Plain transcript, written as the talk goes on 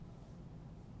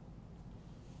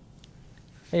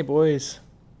Hey boys,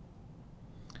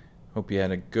 hope you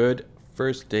had a good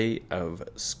first day of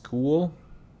school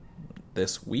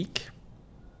this week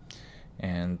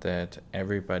and that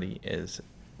everybody is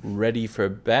ready for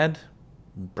bed.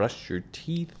 Brush your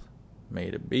teeth,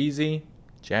 made a busy,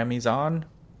 jammies on.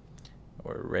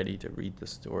 We're ready to read the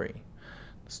story.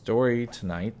 The story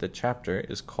tonight, the chapter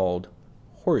is called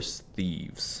Horse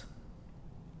Thieves.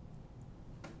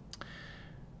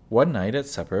 One night at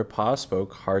supper, Pa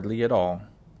spoke hardly at all.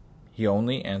 He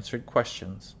only answered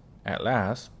questions. At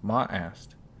last, Ma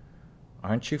asked,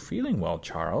 "Aren't you feeling well,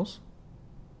 Charles?"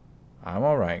 "I'm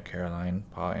all right, Caroline,"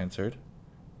 Pa answered.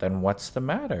 "Then what's the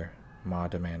matter?" Ma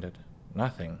demanded.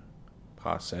 "Nothing,"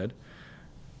 Pa said.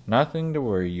 "Nothing to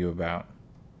worry you about."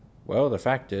 "Well, the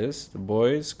fact is, the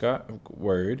boys got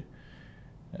word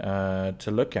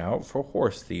to look out for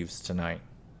horse thieves tonight."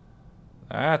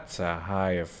 "That's a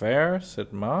high affair,"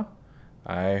 said Ma.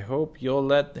 "I hope you'll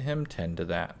let him tend to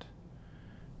that."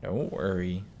 "Don't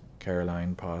worry,"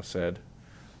 Caroline, Pa said.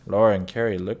 Laura and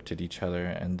Carrie looked at each other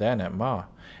and then at Ma.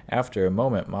 After a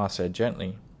moment, Ma said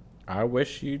gently, "I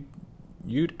wish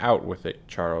you'd out with it,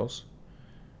 Charles."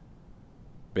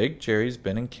 "Big Jerry's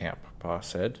been in camp," Pa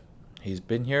said. "He's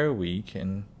been here a week,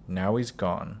 and now he's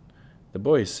gone. The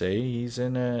boys say he's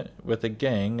with a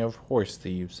gang of horse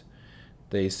thieves.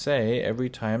 They say every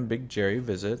time Big Jerry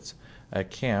visits a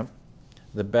camp,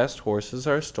 the best horses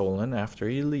are stolen after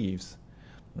he leaves.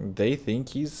 They think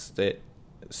he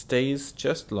stays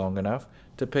just long enough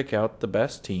to pick out the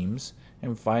best teams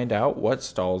and find out what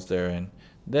stalls they're in.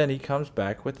 Then he comes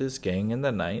back with his gang in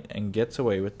the night and gets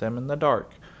away with them in the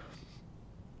dark."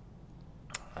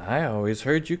 "I always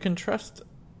heard you can trust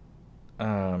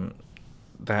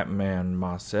that man,"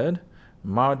 Ma said.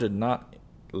 Ma did not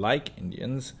like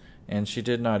Indians, and she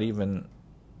did not even...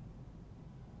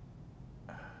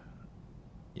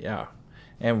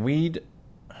 And we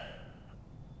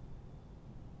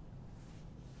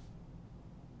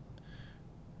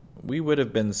would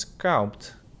have been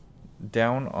scalped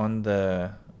down on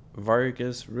the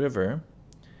Vargas River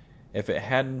if it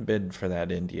hadn't been for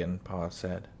that Indian," Pa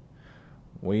said.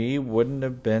 "We wouldn't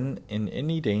have been in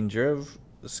any danger of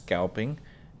scalping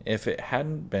if it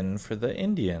hadn't been for the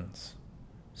Indians,"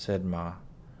 said Ma.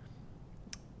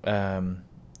 And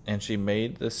she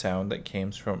made the sound that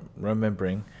came from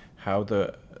remembering how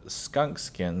the skunk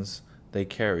skins they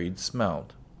carried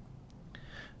smelled.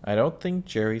 "I don't think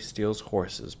Jerry steals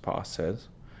horses," Pa said,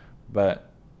 but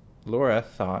Laura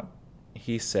thought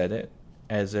he said it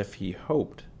as if he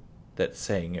hoped that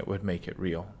saying it would make it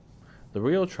real. "The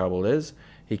real trouble is,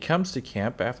 he comes to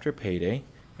camp after payday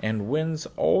and wins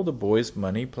all the boys'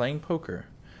 money playing poker.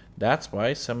 That's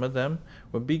why some of them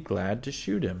would be glad to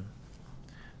shoot him.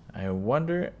 I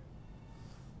wonder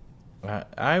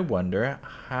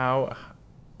how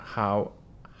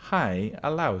High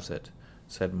allows it,"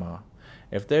 said Ma.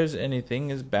 "If there's anything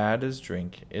as bad as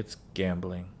drink, it's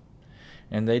gambling."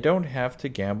 "And they don't have to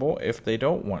gamble if they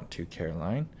don't want to,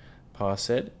 Caroline," Pa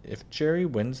said. "If Jerry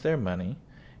wins their money,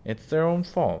 it's their own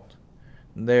fault.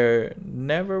 There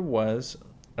never was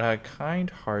a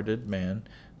kind-hearted man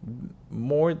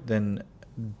more than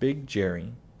Big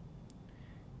Jerry.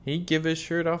 He'd give his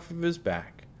shirt off of his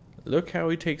back. Look how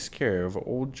he takes care of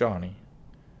old Johnny."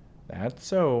 "That's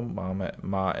so,"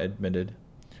 Ma admitted.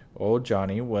 Old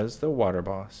Johnny was the water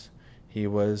boss. He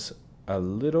was a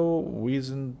little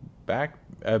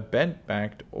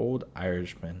bent-backed old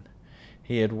Irishman.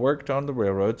 He had worked on the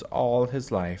railroads all his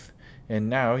life, and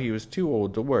now he was too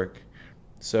old to work,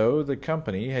 so the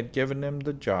company had given him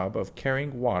the job of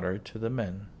carrying water to the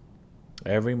men.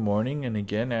 Every morning and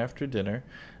again after dinner,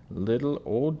 little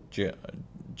old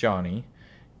Johnny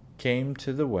came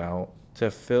to the well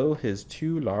to fill his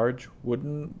 2 large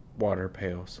wooden water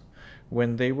pails.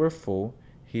 When they were full,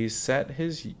 he set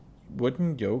his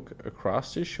wooden yoke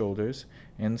across his shoulders,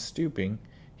 and stooping,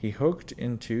 he hooked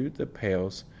into the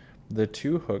pails the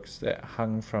 2 hooks that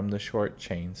hung from the short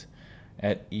chains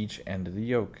at each end of the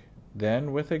yoke.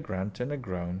 Then, with a grunt and a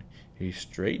groan, he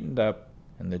straightened up,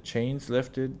 and the chains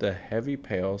lifted the heavy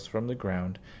pails from the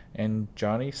ground, and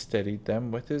Johnny steadied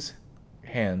them with his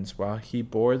hands while he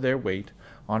bore their weight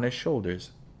on his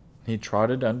shoulders. He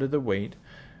trotted under the weight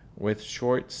with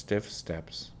short, stiff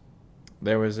steps.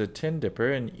 There was a tin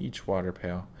dipper in each water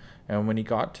pail, and when he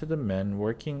got to the men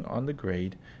working on the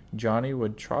grade, Johnny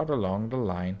would trot along the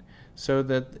line so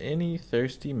that any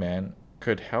thirsty man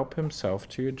could help himself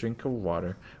to a drink of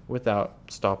water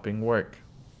without stopping work.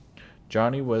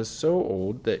 Johnny was so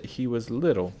old that he was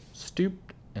little,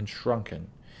 stooped, and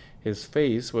shrunken. His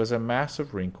face was a mass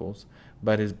of wrinkles,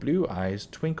 but his blue eyes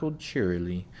twinkled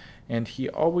cheerily, and he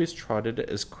always trotted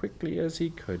as quickly as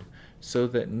he could, so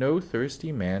that no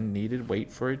thirsty man needed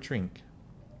wait for a drink.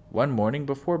 One morning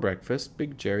before breakfast,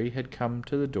 Big Jerry had come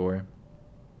to the door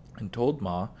and told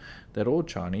Ma that old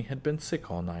Johnny had been sick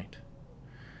all night.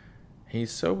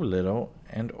 "He's so little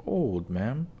and old,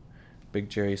 ma'am," Big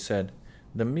Jerry said.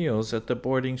 "The meals at the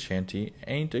boarding shanty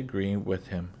ain't agreeing with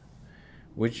him.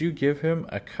 Would you give him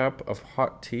a cup of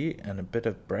hot tea and a bit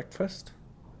of breakfast?"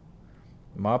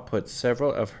 Ma put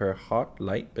several of her hot,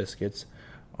 light biscuits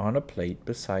on a plate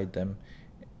beside them,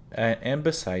 and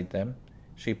beside them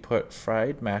she put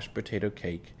fried mashed potato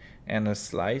cake and a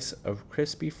slice of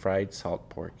crispy fried salt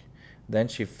pork. Then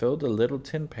she filled a little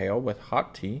tin pail with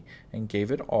hot tea and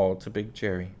gave it all to Big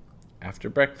Jerry. After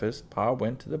breakfast, Pa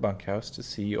went to the bunkhouse to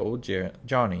see old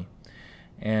Johnny,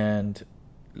 and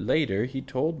later he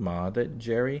told Ma that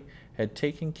Jerry had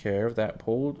taken care of that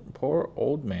poor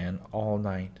old man all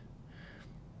night.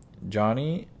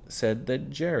 Johnny said that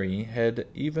Jerry had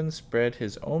even spread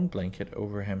his own blanket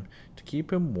over him to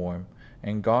keep him warm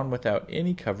and gone without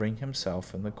any covering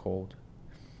himself in the cold.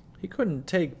 He couldn't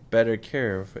take better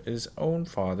care of his own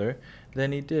father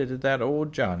than he did that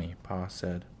old Johnny, Pa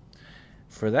said.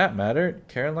 For that matter,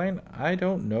 Caroline, I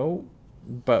don't know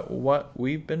but what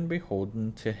we've been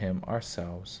beholden to him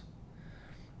ourselves.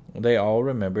 They all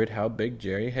remembered how Big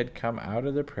Jerry had come out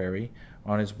of the prairie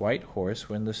on his white horse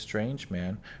when the strange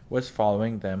man was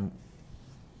following them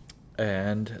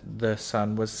and the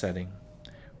sun was setting.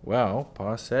 "Well,"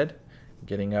 Pa said,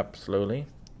 getting up slowly,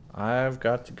 "I've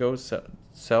got to go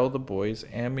sell the boys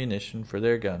ammunition for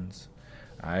their guns.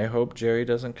 I hope Jerry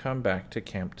doesn't come back to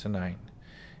camp tonight.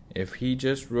 If he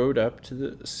just rode up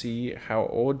to see how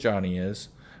old Johnny is,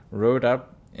 rode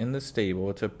up in the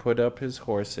stable to put up his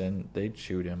horse in, they'd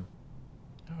shoot him."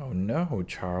 "Oh, no,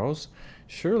 Charles,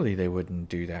 surely they wouldn't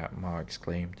do that," Ma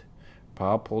exclaimed.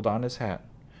 Pa pulled on his hat.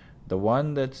 "The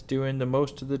one that's doing the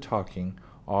most of the talking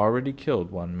already killed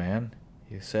one man,"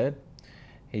 he said.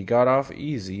 "He got off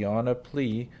easy on a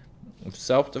plea of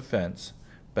self-defense,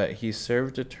 but he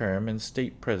served a term in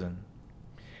state prison.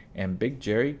 And Big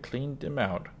Jerry cleaned him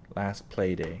out last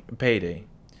payday.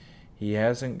 He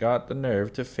hasn't got the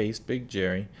nerve to face Big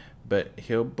Jerry, but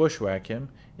he'll bushwhack him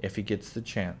if he gets the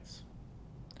chance."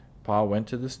 Pa went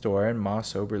to the store, and Ma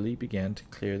soberly began to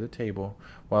clear the table,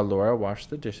 while Laura washed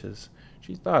the dishes.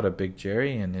 She thought of Big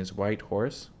Jerry and his white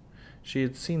horse. She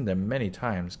had seen them many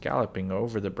times, galloping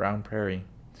over the brown prairie.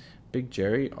 Big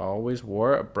Jerry always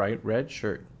wore a bright red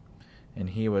shirt,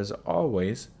 and he was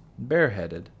always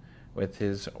bareheaded, with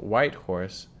his white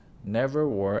horse never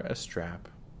wore a strap.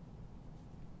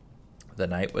 The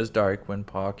night was dark when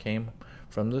Pa came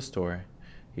from the store.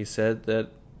 He said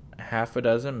that half a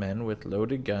dozen men with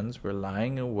loaded guns were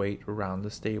lying in wait around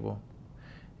the stable.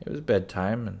 It was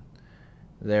bedtime, and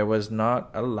there was not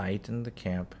a light in the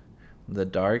camp. The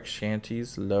dark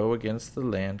shanties low against the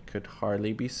land could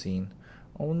hardly be seen,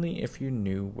 only if you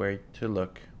knew where to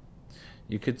look.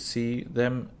 You could see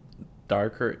them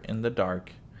darker in the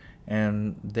dark,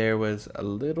 and there was a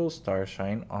little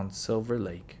starshine on Silver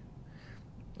Lake,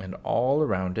 and all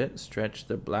around it stretched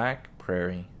the black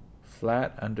prairie,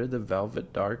 flat under the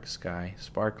velvet dark sky,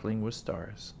 sparkling with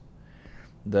stars.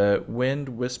 The wind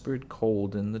whispered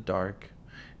cold in the dark,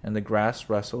 and the grass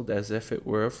rustled as if it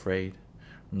were afraid.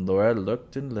 Laura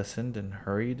looked and listened and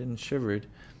hurried and shivered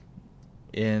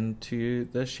into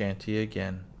the shanty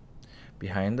again.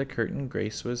 Behind the curtain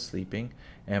Grace was sleeping,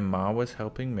 and Ma was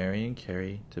helping Mary and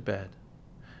Carrie to bed.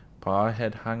 Pa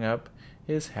had hung up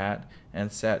his hat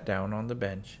and sat down on the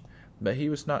bench, but he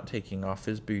was not taking off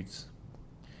his boots.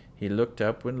 He looked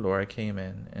up when Laura came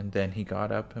in, and then he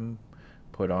got up and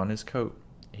put on his coat.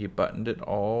 He buttoned it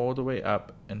all the way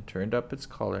up and turned up its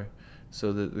collar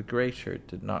so that the gray shirt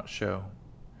did not show.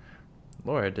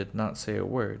 Laura did not say a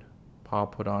word. Pa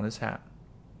put on his hat.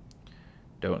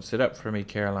 "Don't sit up for me,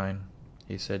 Caroline,"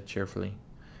 he said cheerfully.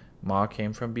 Ma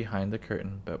came from behind the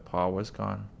curtain, but Pa was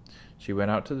gone. She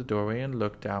went out to the doorway and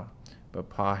looked out, but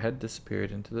Pa had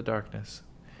disappeared into the darkness.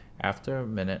 After a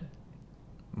minute,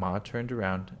 Ma turned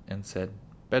around and said,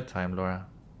 "Bedtime, Laura."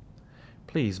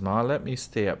 "Please, Ma, let me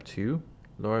stay up too,"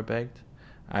 Laura begged.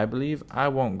 "I believe I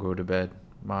won't go to bed,"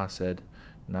 Ma said.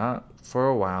 "Not for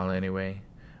a while, anyway.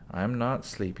 I'm not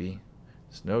sleepy.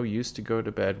 It's no use to go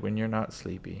to bed when you're not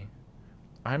sleepy."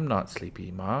 "I'm not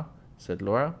sleepy, Ma," said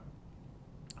Laura.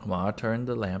 Ma turned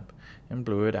the lamp and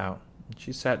blew it out.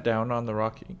 She sat down on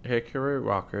the hickory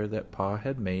rocker that Pa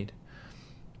had made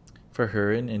for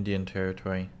her in Indian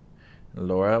Territory.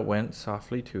 Laura went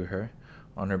softly to her,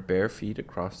 on her bare feet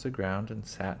across the ground, and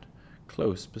sat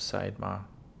close beside Ma.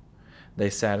 They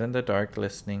sat in the dark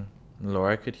listening.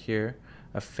 Laura could hear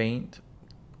a faint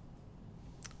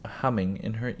humming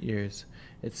in her ears.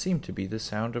 It seemed to be the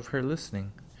sound of her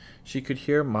listening. She could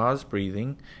hear Ma's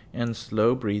breathing, and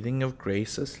slow breathing of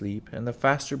Grace asleep, and the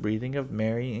faster breathing of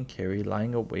Mary and Carrie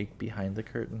lying awake behind the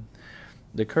curtain.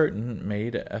 The curtain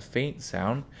made a faint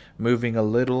sound, moving a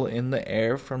little in the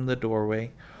air from the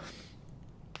doorway.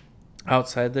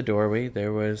 Outside the doorway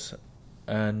there was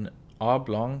an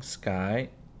oblong sky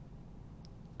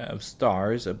of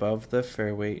stars above the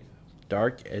fairway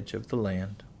dark edge of the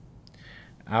land.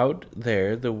 Out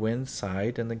there the wind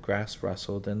sighed and the grass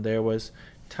rustled, and there was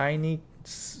tiny,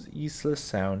 ceaseless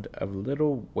sound of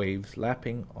little waves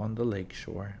lapping on the lake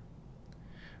shore.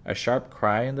 A sharp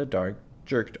cry in the dark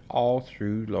jerked all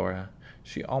through Laura.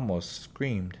 She almost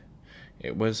screamed.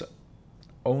 It was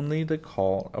only the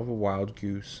call of a wild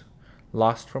goose,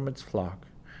 lost from its flock.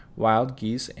 Wild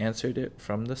geese answered it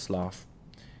from the slough,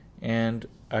 and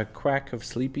a quack of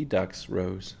sleepy ducks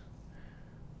rose.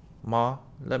 "Ma,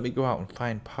 let me go out and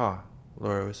find Pa,"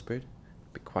 Laura whispered.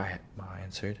 "Be quiet," Ma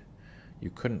answered. "You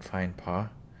couldn't find Pa,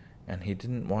 and he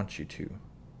didn't want you to.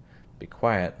 Be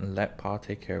quiet and let Pa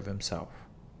take care of himself."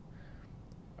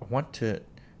 "I want to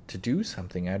do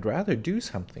something. I'd rather do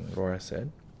something," Laura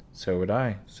said. "So would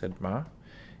I," said Ma.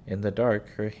 In the dark,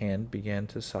 her hand began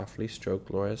to softly stroke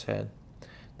Laura's head.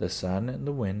 "The sun and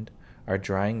the wind are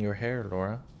drying your hair,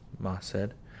 Laura," Ma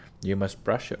said. "You must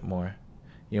brush it more.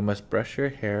 You must brush your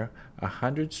hair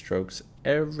 100 strokes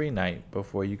every night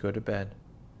before you go to bed."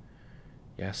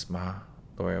 "Yes, Ma,"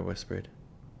 Laura whispered.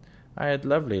 "I had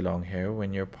lovely long hair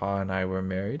when your Pa and I were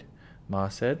married," Ma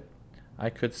said. "I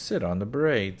could sit on the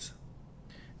braids."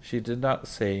 She did not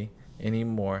say any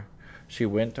more. She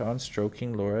went on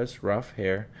stroking Laura's rough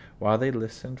hair while they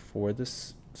listened for the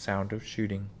sound of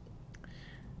shooting.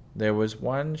 There was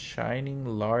one shining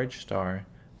large star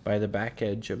by the back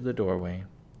edge of the doorway.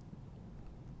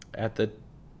 At the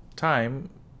time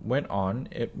went on,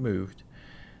 it moved.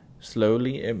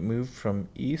 Slowly it moved from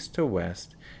east to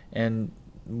west, and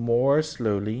more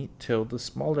slowly till the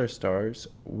smaller stars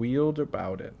wheeled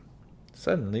about it.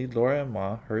 Suddenly Laura and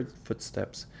Ma heard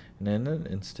footsteps, and in an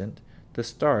instant the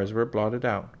stars were blotted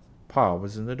out. Pa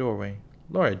was in the doorway.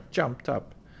 Laura jumped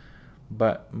up,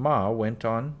 but Ma went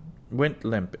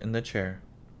limp in the chair.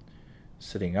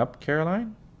 "Sitting up,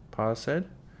 Caroline?" Pa said.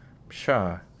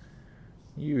 "Pshaw!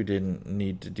 You didn't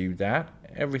need to do that.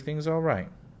 Everything's all right."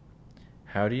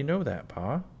 "How do you know that,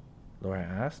 Pa?" Laura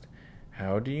asked.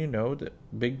 "How do you know that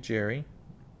Big Jerry—"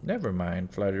 "Never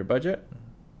mind, Flutterbudget."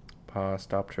 Pa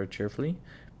stopped her cheerfully.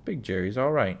 "Big Jerry's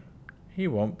all right. He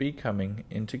won't be coming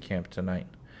into camp tonight.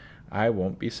 I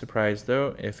won't be surprised,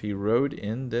 though, if he rode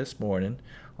in this morning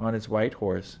on his white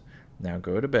horse. Now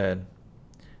go to bed.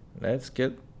 Let's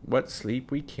get what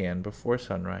sleep we can before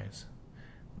sunrise."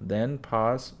 Then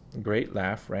Pa's great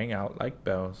laugh rang out like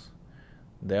bells.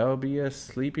 "There'll be a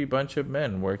sleepy bunch of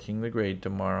men working the grade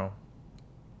tomorrow."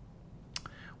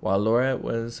 While Laura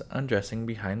was undressing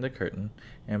behind the curtain,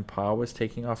 and Pa was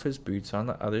taking off his boots on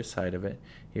the other side of it,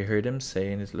 he heard him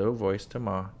say in his low voice to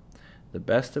Ma, "The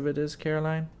best of it is,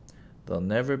 Caroline, there'll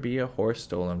never be a horse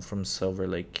stolen from Silver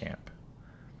Lake Camp."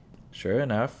 Sure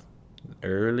enough,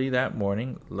 early that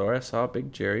morning, Laura saw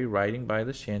Big Jerry riding by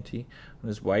the shanty on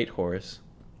his white horse.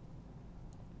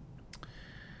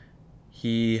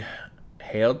 He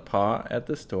hailed Pa at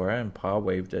the store, and Pa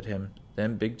waved at him.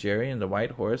 Then Big Jerry and the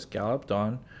white horse galloped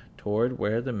on toward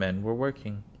where the men were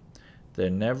working. There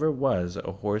never was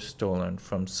a horse stolen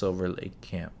from Silver Lake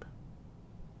Camp.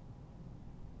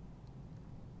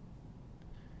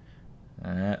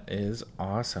 That is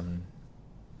awesome.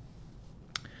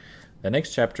 The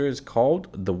next chapter is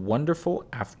called The Wonderful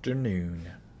Afternoon.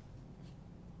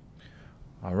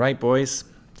 All right, boys.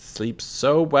 Sleep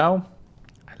so well.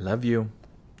 I love you.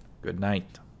 Good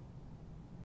night.